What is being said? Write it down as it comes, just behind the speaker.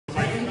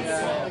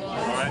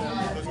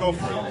go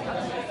for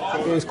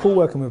it. It was cool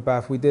working with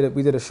Baff. We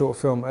did a short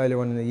film earlier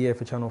on in the year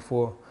for Channel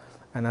 4,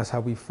 and that's how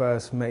we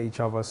first met each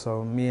other.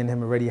 So me and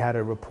him already had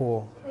a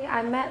rapport.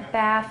 I met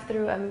Baff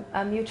through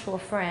a mutual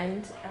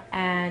friend,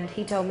 and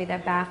he told me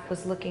that Baff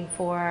was looking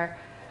for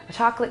a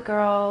chocolate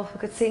girl who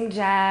could sing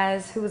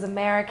jazz, who was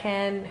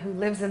American, who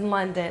lives in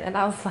London, and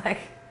I was like...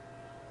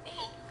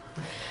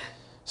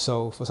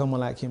 So for someone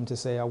like him to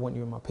say, I want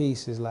you in my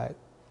piece, is like,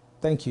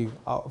 thank you.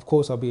 Of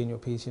course I'll be in your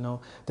piece, you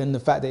know. Then the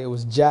fact that it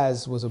was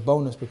jazz was a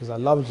bonus because I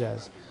love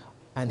jazz.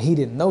 And he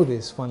didn't know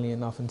this, funnily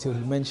enough, until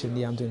he mentioned,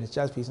 yeah, I'm doing this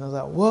jazz piece. And I was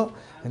like, what?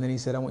 And then he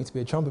said, I want you to be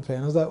a trumpet player.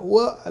 And I was like,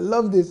 what? I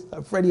love this.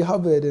 Like Freddie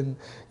Hubbard and,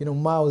 you know,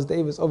 Miles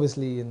Davis,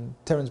 obviously, and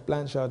Terence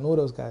Blanchard and all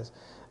those guys.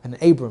 And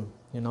Abram,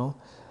 you know.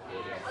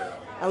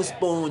 I was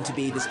born to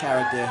be this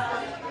character.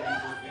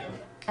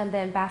 And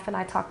then Baff and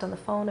I talked on the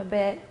phone a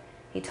bit.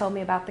 He told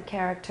me about the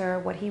character,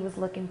 what he was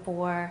looking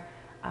for,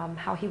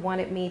 how he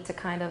wanted me to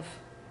kind of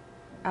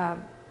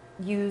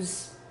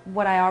use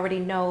what I already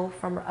know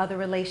from other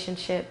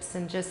relationships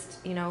and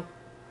just, you know,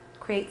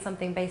 create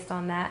something based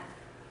on that.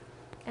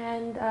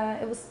 And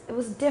it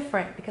was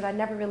different because I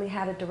never really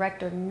had a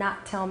director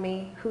not tell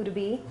me who to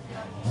be.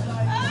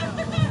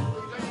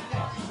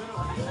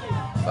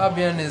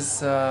 Fabian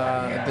is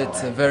a bit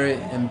very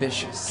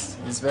ambitious.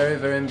 He's very,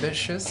 very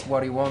ambitious.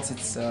 What he wants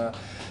is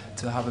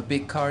to have a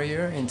big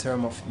career in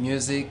terms of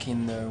music,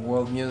 in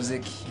world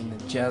music, in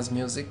jazz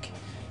music.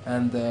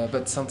 And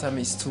but sometimes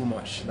it's too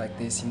much like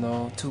this, you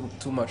know,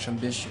 too much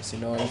ambitious, you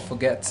know. He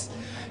forgets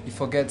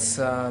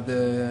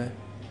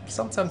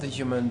sometimes the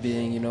human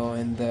being, you know,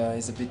 and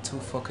is a bit too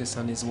focused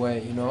on his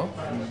way, you know.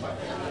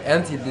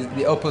 And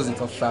the opposite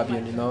of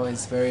Fabian, you know,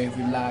 is very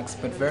relaxed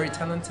but very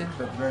talented,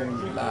 but very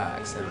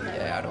relaxed. And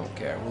yeah, I don't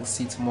care. We'll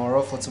see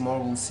tomorrow. For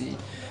tomorrow, we'll see.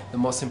 The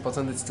most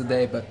important is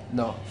today, but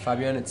no,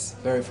 Fabian, it's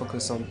very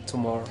focused on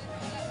tomorrow.